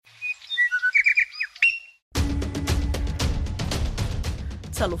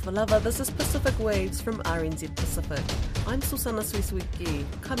Talofa lava, this is Pacific Waves from RNZ Pacific. I'm Susana Suisuiki.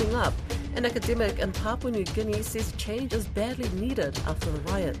 Coming up, an academic in Papua New Guinea says change is badly needed after the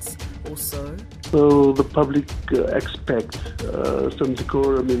riots. Also, so the public expect some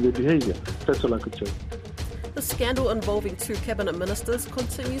decorum in their behaviour. That's all I could say. The scandal involving two cabinet ministers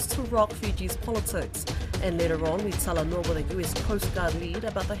continues to rock Fiji's politics. And later on, we tell Anua with a US Coast Guard lead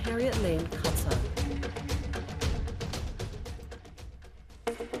about the Harriet Lane cutter.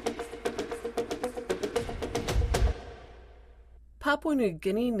 Papua New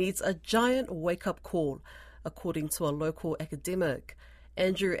Guinea needs a giant wake-up call, according to a local academic.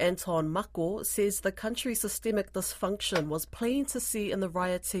 Andrew Anton Mako says the country's systemic dysfunction was plain to see in the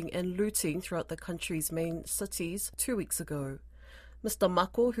rioting and looting throughout the country's main cities 2 weeks ago. Mr.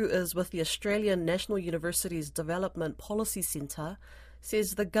 Mako, who is with the Australian National University's Development Policy Centre,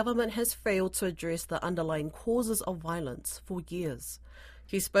 says the government has failed to address the underlying causes of violence for years.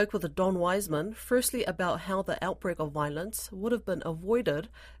 He spoke with Don Wiseman, firstly about how the outbreak of violence would have been avoided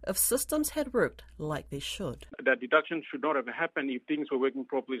if systems had worked like they should. That deduction should not have happened if things were working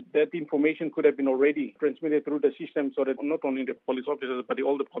properly. That information could have been already transmitted through the system so that not only the police officers but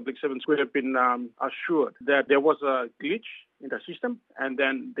all the public servants could have been assured that there was a glitch in the system, and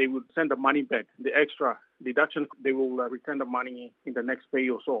then they would send the money back. The extra deduction, they will return the money in the next pay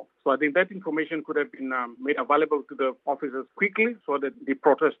or so. So I think that information could have been made available to the officers quickly so that the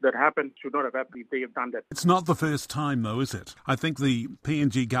protest that happened should not have happened if they have done that. It's not the first time, though, is it? I think the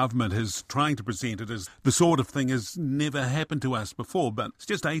PNG government is trying to present it as the sort of thing has never happened to us before, but it's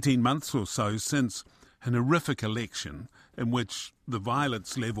just 18 months or so since an horrific election in which the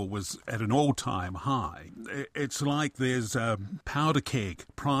violence level was at an all-time high. It's like there's a powder keg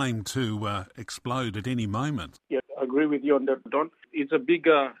primed to explode at any moment. Yeah, I agree with you on that, Don. It's a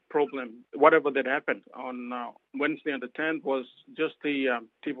bigger problem. Whatever that happened on Wednesday and the 10th was just the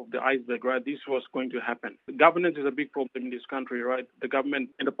tip of the iceberg, right? This was going to happen. Governance is a big problem in this country, right? The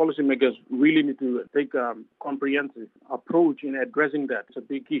government and the policymakers really need to take a comprehensive approach in addressing that. It's a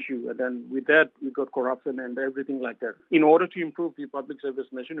big issue. And then with that, we got corruption and everything like that. In order to improve the public service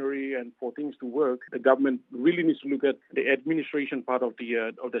machinery and for things to work, the government really needs to look at the administration part of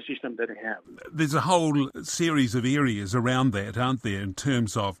the system that they have. There's a whole series of areas around that, aren't there, in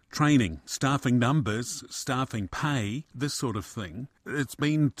terms of training, staffing numbers, staffing pay, this sort of thing. It's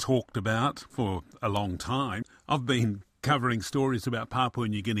been talked about for a long time. I've been covering stories about Papua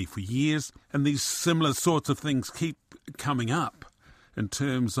New Guinea for years, and these similar sorts of things keep coming up in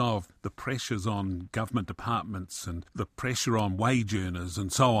terms of the pressures on government departments and the pressure on wage earners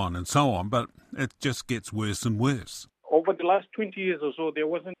and so on, but it just gets worse and worse. Over the last 20 years or so, there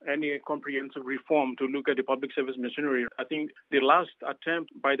wasn't any comprehensive reform to look at the public service machinery. I think the last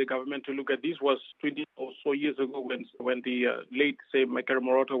attempt by the government to look at this was 20 or so years ago when the late, say, Makara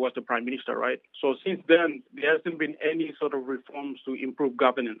Moroto was the prime minister, right? So since then, there hasn't been any sort of reforms to improve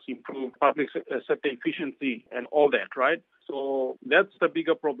governance, improve public sector efficiency and all that, right? So that's the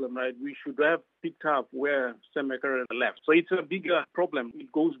bigger problem, right? We should have picked up where Sam Makara left. So it's a bigger problem. It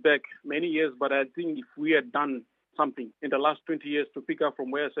goes back many years, but I think if we had done something in the last 20 years to pick up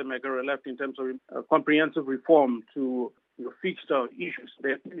from where Sam Makara left in terms of comprehensive reform to fix the issues,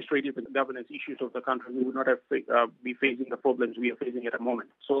 the administrative and governance issues of the country, we would not have be facing the problems we are facing at the moment.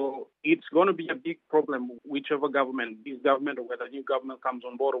 So it's going to be a big problem, whichever government, this government or whether new government comes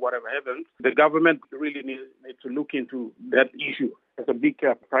on board or whatever happens, the government really needs to look into that issue as a big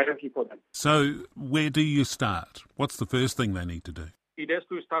priority for them. So where do you start? What's the first thing they need to do? It has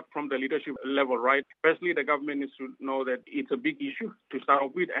to start from the leadership level, right? Firstly, the government needs to know that it's a big issue to start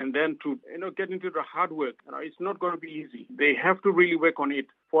off with, and then to get into the hard work. It's not going to be easy. They have to really work on it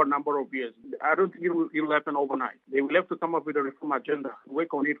for a number of years. I don't think it will happen overnight. They will have to come up with a reform agenda,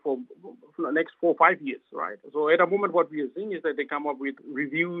 work on it for the next 4 or 5 years, right? So at the moment, what we are seeing is that they come up with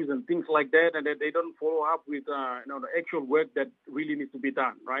reviews and things like that, and that they don't follow up with the actual work that really needs to be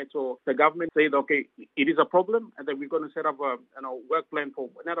done, right? So the government said, okay, it is a problem, and then we're going to set up a work plan for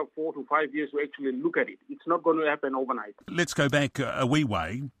another 4 to 5 years to actually look at it. It's not going to happen overnight. Let's go back a wee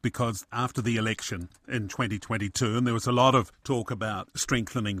way, because after the election in 2022, and there was a lot of talk about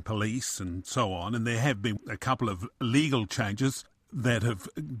strengthening police and so on, and there have been a couple of legal changes that have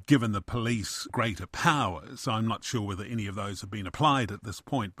given the police greater powers. I'm not sure whether any of those have been applied at this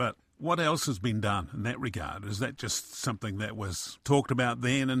point, but what else has been done in that regard? Is that just something that was talked about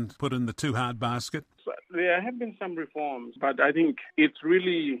then and put in the too hard basket? There have been some reforms, but I think it's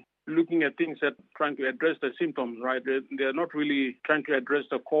really looking at things that trying to address the symptoms, right? They're not really trying to address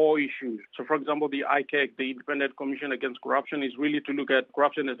the core issues. So, for example, the ICAC, the Independent Commission Against Corruption, is really to look at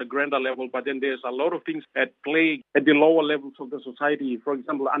corruption at a grander level, but then there's a lot of things at play at the lower levels of the society. For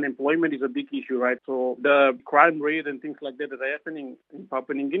example, unemployment is a big issue, right? So the crime rate and things like that are happening in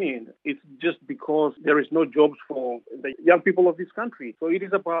Papua New Guinea. It's just because there is no jobs for the young people of this country. So it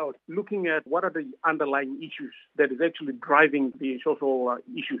is about looking at what are the underlying issues that is actually driving the social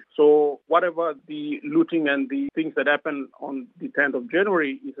issues. So whatever the looting and the things that happen on the 10th of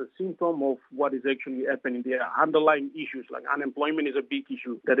January is a symptom of what is actually happening. There are underlying issues like unemployment is a big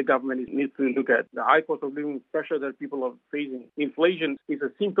issue that the government needs to look at. The high cost of living pressure that people are facing. Inflation is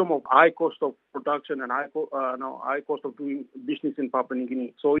a symptom of high cost of production and high cost of doing business in Papua New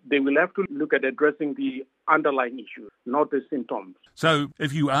Guinea. So they will have to look at addressing the underlying issues, not the symptoms. So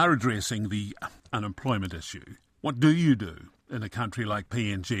if you are addressing the unemployment issue, what do you do in a country like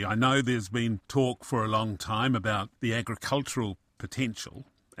PNG? I know there's been talk for a long time about the agricultural potential,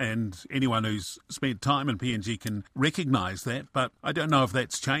 and anyone who's spent time in PNG can recognise that, but I don't know if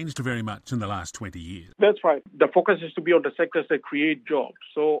that's changed very much in the last 20 years. That's right. The focus is to be on the sectors that create jobs.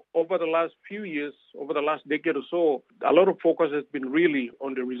 So over the last few years, over the last decade or so, a lot of focus has been really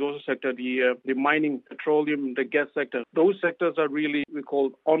on the resources sector, the mining, petroleum, the gas sector. Those sectors are really, we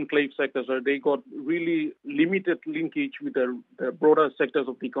call enclave sectors. They got really limited linkage with the broader sectors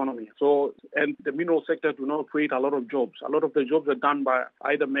of the economy. So, and the mineral sector do not create a lot of jobs. A lot of the jobs are done by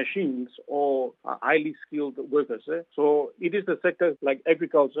either machines or highly skilled workers. So it is the sectors like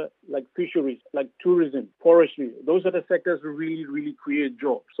agriculture, like fisheries, like tourism, forestry. Those are the sectors that really, really create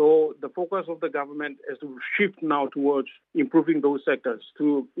jobs. So the focus of the government is to shift now towards improving those sectors,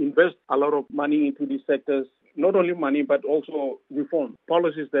 to invest a lot of money into these sectors. Not only money, but also reform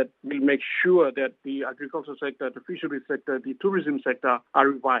policies that will make sure that the agricultural sector, the fisheries sector, the tourism sector are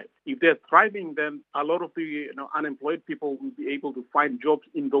revived. If they're thriving, then a lot of the unemployed people will be able to find jobs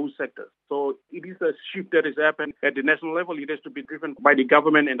in those sectors. So it is a shift that has happened at the national level. It has to be driven by the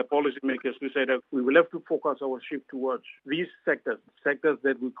government and the policymakers to say that we will have to focus our shift towards these sectors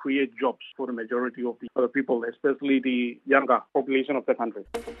that will create jobs for the majority of the people, especially the younger population of the country.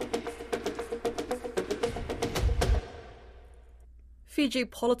 Fiji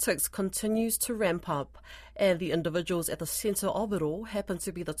politics continues to ramp up, and the individuals at the centre of it all happen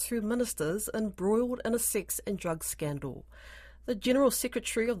to be the two ministers embroiled in a sex and drug scandal. The General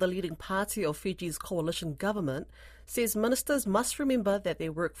Secretary of the leading party of Fiji's coalition government says ministers must remember that they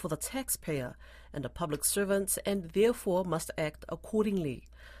work for the taxpayer and are public servants and therefore must act accordingly.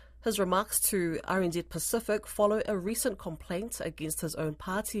 His remarks to RNZ Pacific follow a recent complaint against his own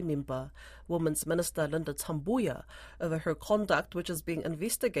party member, Women's Minister Linda Tambuya, over her conduct, which is being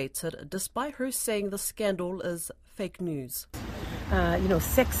investigated despite her saying the scandal is fake news.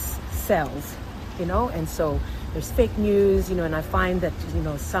 Sex sells, and so there's fake news, and I find that,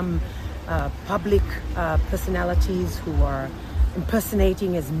 some public personalities who are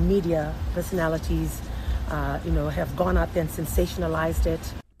impersonating as media personalities, have gone out there and sensationalized it.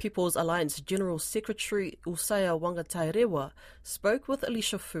 People's Alliance General Secretary Usaya Wangatairewa spoke with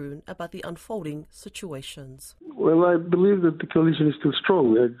Alicia Foon about the unfolding situations. Well, I believe that the coalition is still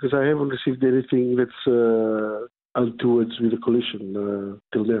strong because I haven't received anything that's untoward with the coalition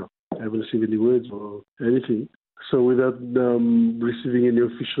till now. I haven't received any words or anything. So without receiving any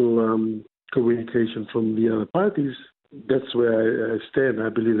official communication from the other parties, that's where I stand. I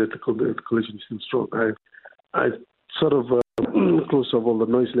believe that the coalition is still strong. I sort of close off all the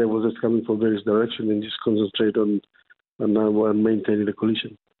noise levels that's coming from various directions and just concentrate on maintaining the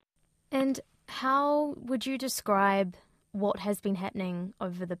coalition. And how would you describe what has been happening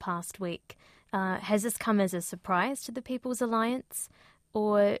over the past week? Has this come as a surprise to the People's Alliance,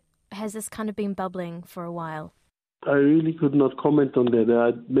 or has this kind of been bubbling for a while? I really could not comment on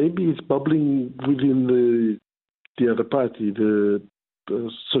that. Maybe it's bubbling within the other party, the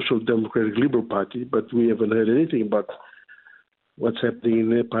Social Democratic Liberal Party, but we haven't heard anything about what's happening in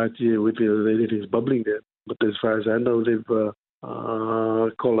their party with anything bubbling there. But as far as I know, they've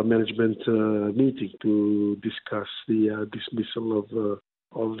called a management meeting to discuss the dismissal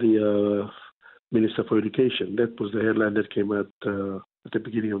of the Minister for Education. That was the headline that came out at the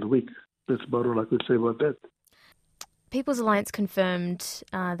beginning of the week. That's about all I could say about that. People's Alliance confirmed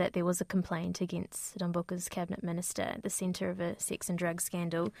that there was a complaint against Rambuka's cabinet minister at the centre of a sex and drug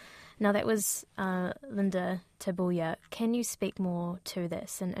scandal. Now, that was Linda Tambuya. Can you speak more to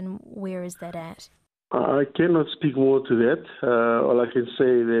this, and where is that at? I cannot speak more to that. All I can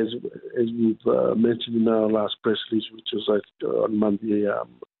say is, as we've mentioned in our last press release, which was on Monday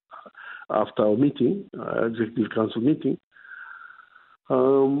after our meeting, Executive Council meeting,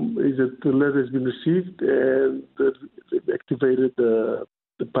 is that the letter has been received and they've activated the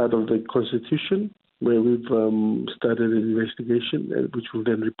part of the Constitution where we've started an investigation, which will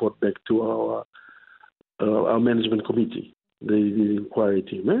then report back to our management committee, the inquiry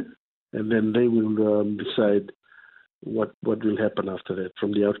team, and then they will decide what will happen after that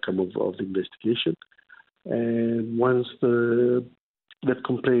from the outcome of the investigation. And once that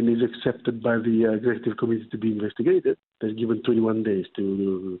complaint is accepted by the executive committee to be investigated, they're given 21 days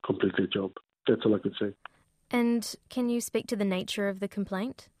to complete their job. That's all I could say. And can you speak to the nature of the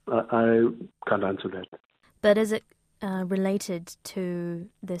complaint? I can't answer that. But is it related to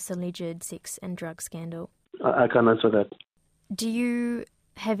this alleged sex and drug scandal? I can't answer that. Do you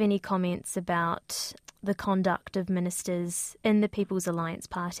have any comments about the conduct of ministers in the People's Alliance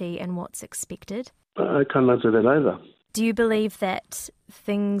Party and what's expected? I can't answer that either. Do you believe that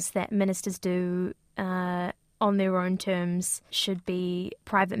things that ministers do on their own terms should be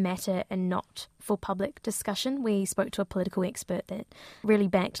private matter and not for public discussion? We spoke to a political expert that really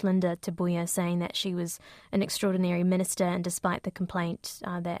backed Linda Tabuya, saying that she was an extraordinary minister, and despite the complaint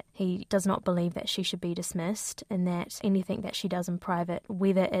that he does not believe that she should be dismissed, and that anything that she does in private,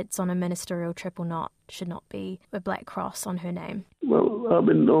 whether it's on a ministerial trip or not, should not be a black cross on her name. Well,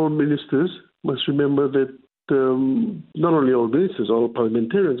 all ministers must remember that not only all ministers, all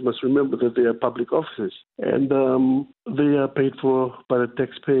parliamentarians must remember that they are public officers, and they are paid for by the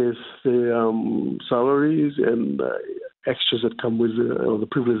taxpayers. Their salaries and extras that come with, or the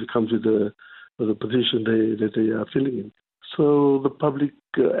privilege that comes with the position that they are filling in. So the public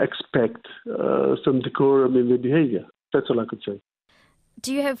expect some decorum in their behaviour. That's all I could say.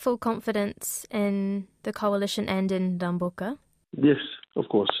 Do you have full confidence in the coalition and in Dambuka? Yes, of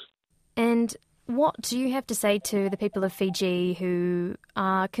course. And what do you have to say to the people of Fiji who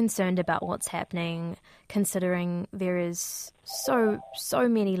are concerned about what's happening, considering there is so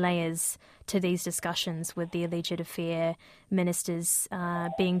many layers to these discussions with the alleged affair, ministers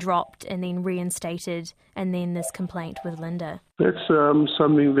being dropped and then reinstated, and then this complaint with Linda? That's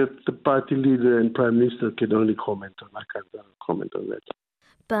something that the party leader and Prime Minister can only comment on. I can't comment on that.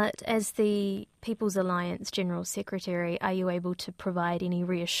 But as the People's Alliance General Secretary, are you able to provide any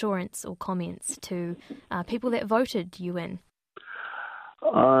reassurance or comments to people that voted you in?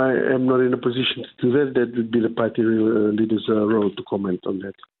 I am not in a position to do that. That would be the party leader's role to comment on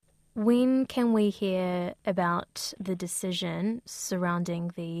that. When can we hear about the decision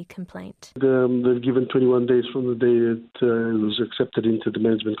surrounding the complaint? They've given 21 days from the day it was accepted into the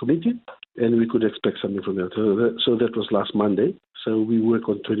management committee, and we could expect something from that. So that was last Monday. So we work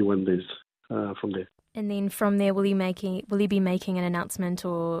on 21 days from there. And then from there, will you be making an announcement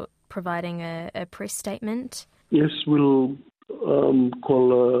or providing a press statement? Yes, we'll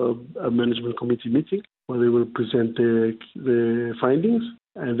call a management committee meeting where they will present their findings,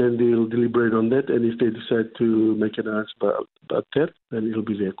 and then they'll deliberate on that. And if they decide to make an announcement about that, then it'll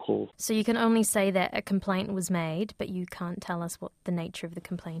be their call. So you can only say that a complaint was made, but you can't tell us what the nature of the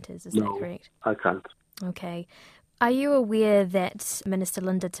complaint is. Is that correct? I can't. Okay. Are you aware that Minister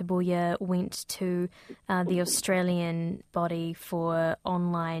Linda Tabuya went to the Australian body for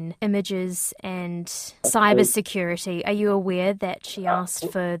online images and cyber security? Are you aware that she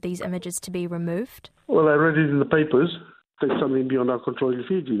asked for these images to be removed? Well, I read it in the papers. That's something beyond our control in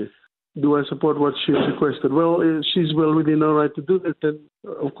Fiji. Do I support what she's requested? Well, she's well within her right to do that, then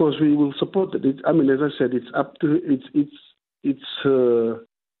of course we will support it. As I said, it's up to it's her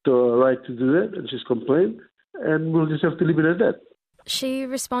right to do that, and she's complained. And we'll just have to leave it at that. She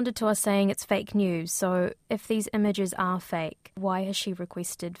responded to us saying it's fake news. So if these images are fake, why has she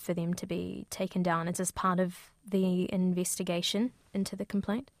requested for them to be taken down? Is this part of the investigation into the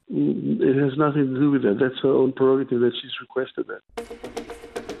complaint? It has nothing to do with that. That's her own prerogative that she's requested that.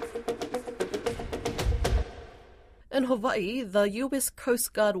 In Hawaii, the US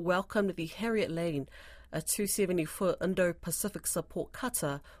Coast Guard welcomed the Harriet Lane, a 270-foot Indo-Pacific support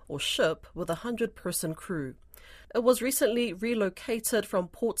cutter or ship with a 100-person crew. It was recently relocated from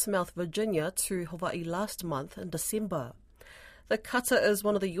Portsmouth, Virginia to Hawaii last month in December. The cutter is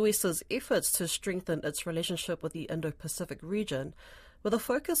one of the US's efforts to strengthen its relationship with the Indo-Pacific region, with a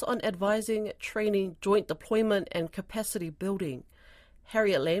focus on advising, training, joint deployment and capacity building.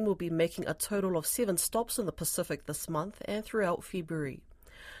 Harriet Lane will be making a total of 7 stops in the Pacific this month and throughout February.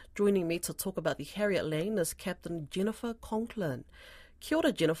 Joining me to talk about the Harriet Lane is Captain Jennifer Conklin. Kia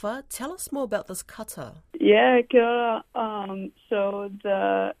ora, Jennifer. Tell us more about this cutter. Yeah, kia ora. So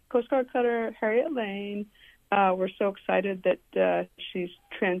the Coast Guard cutter Harriet Lane, we're so excited that she's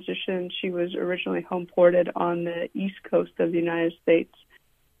transitioned. She was originally home ported on the east coast of the United States,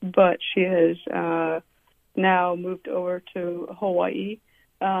 but she has now moved over to Hawaii.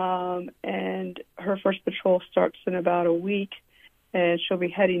 And her first patrol starts in about a week, and she'll be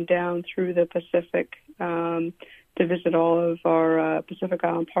heading down through the Pacific to visit all of our Pacific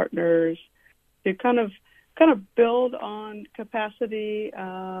Island partners to kind of build on capacity,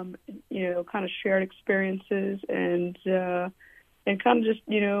 kind of shared experiences, and kind of just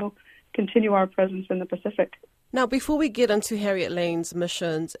continue our presence in the Pacific. Now, before we get into Harriet Lane's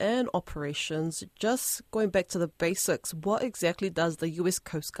missions and operations, just going back to the basics, what exactly does the U.S.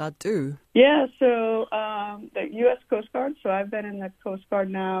 Coast Guard do? Yeah, so the U.S. Coast Guard, so I've been in the Coast Guard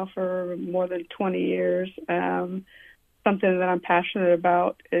now for more than 20 years. Something that I'm passionate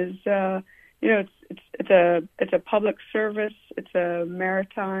about is, it's a public service, it's a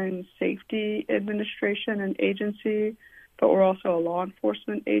maritime safety administration and agency, but we're also a law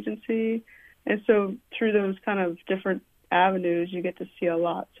enforcement agency. And so through those kind of different avenues, you get to see a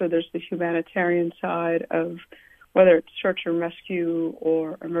lot. So there's the humanitarian side of whether it's search and rescue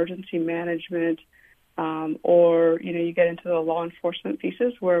or emergency management, or, you get into the law enforcement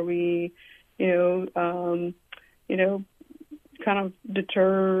pieces where we, kind of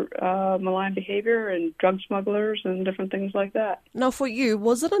deter malign behavior and drug smugglers and different things like that. Now, for you,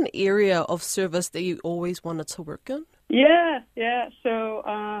 was it an area of service that you always wanted to work in? Yeah. So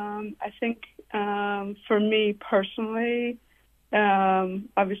I think for me personally,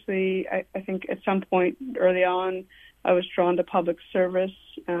 obviously, I think at some point early on, I was drawn to public service,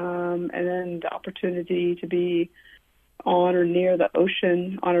 and then the opportunity to be on or near the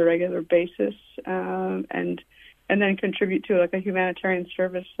ocean on a regular basis, and then contribute to like a humanitarian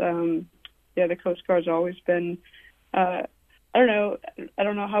service. The Coast Guard's always been, I don't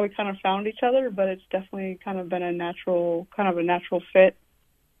know how we kind of found each other, but it's definitely kind of been a natural fit.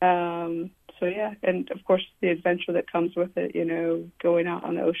 So yeah, and of course the adventure that comes with it, going out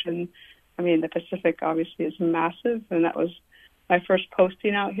on the ocean. I mean, the Pacific obviously is massive, and that was my first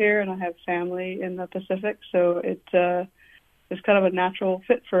posting out here, and I have family in the Pacific, so it's kind of a natural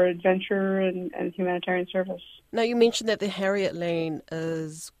fit for adventure and humanitarian service. Now, you mentioned that the Harriet Lane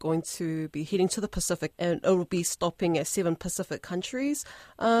is going to be heading to the Pacific, and it will be stopping at 7 Pacific countries.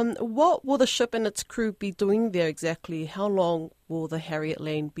 What will the ship and its crew be doing there exactly? How long will the Harriet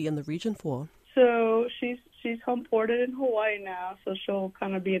Lane be in the region for? So she's home ported in Hawaii now, so she'll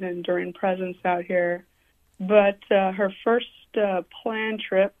kind of be an enduring presence out here. But her first planned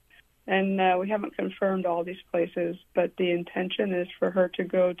trip, and we haven't confirmed all these places, but the intention is for her to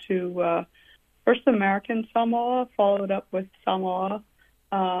go to first American Samoa, followed up with Samoa.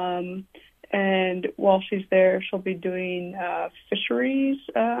 And while she's there, she'll be doing fisheries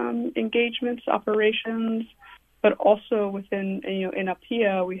engagements, operations, but also within, in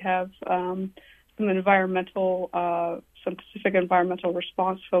APIA, we have some Pacific environmental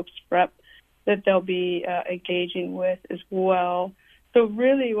response folks rep that they'll be engaging with as well. So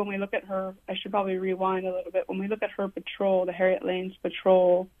really, when we look at her, I should probably rewind a little bit. When we look at her patrol, the Harriet Lane's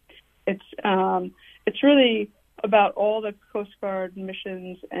patrol, it's really about all the Coast Guard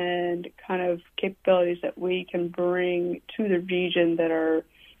missions and kind of capabilities that we can bring to the region that are,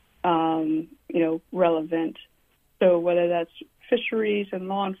 relevant. So whether that's fisheries and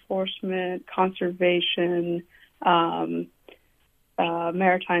law enforcement, conservation,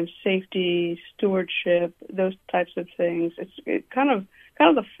 maritime safety, stewardship, those types of things. It's kind of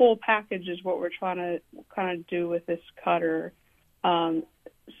the full package is what we're trying to kind of do with this cutter.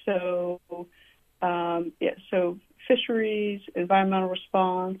 So fisheries, environmental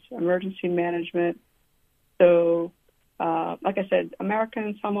response, emergency management. So, like I said,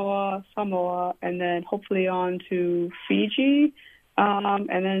 American Samoa, and then hopefully on to Fiji. And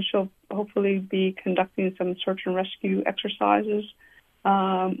then she'll hopefully be conducting some search and rescue exercises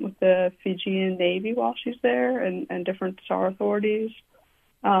with the Fijian Navy while she's there and different SAR authorities.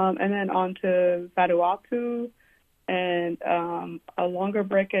 And then on to Vanuatu and a longer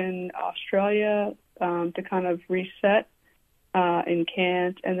break in Australia to kind of reset in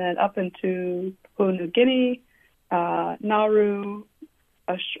Cairns, and then up into Papua New Guinea, Nauru,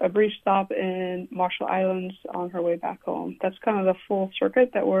 a brief stop in Marshall Islands on her way back home. That's kind of the full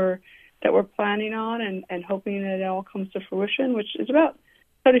circuit that we're planning on and hoping that it all comes to fruition, which is about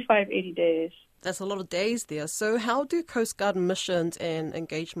 35, 80 days. That's a lot of days there. So how do Coast Guard missions and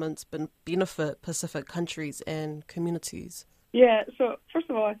engagements benefit Pacific countries and communities? Yeah, so first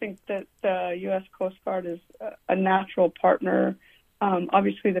of all, I think that the U.S. Coast Guard is a natural partner.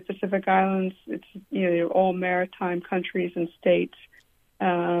 Obviously, the Pacific Islands, it's, they're all maritime countries and states.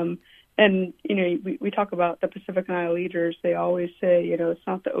 And, we talk about the Pacific Island leaders. They always say, it's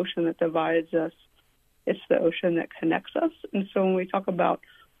not the ocean that divides us. It's the ocean that connects us. And so when we talk about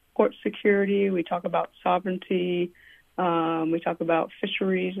port security. We talk about sovereignty. We talk about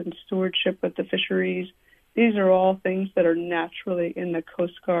fisheries and stewardship of the fisheries. These are all things that are naturally in the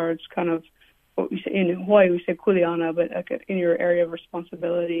Coast Guard's kind of, what we say in Hawaii, we say kuleana, but in your area of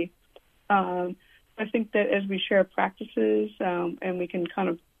responsibility. I think that as we share practices and we can kind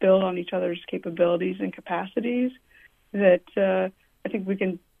of build on each other's capabilities and capacities, that I think we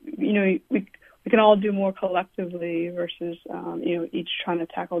can, we can all do more collectively versus, each trying to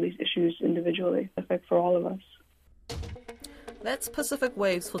tackle these issues individually. I think for all of us. That's Pacific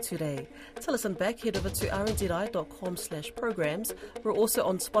Waves for today. To listen back, head over to rnzi.com/programs. We're also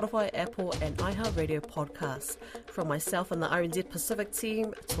on Spotify, Apple and iHeartRadio podcasts. From myself and the RNZ Pacific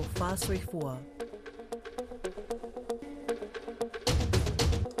team, Tō Whāsui Fua.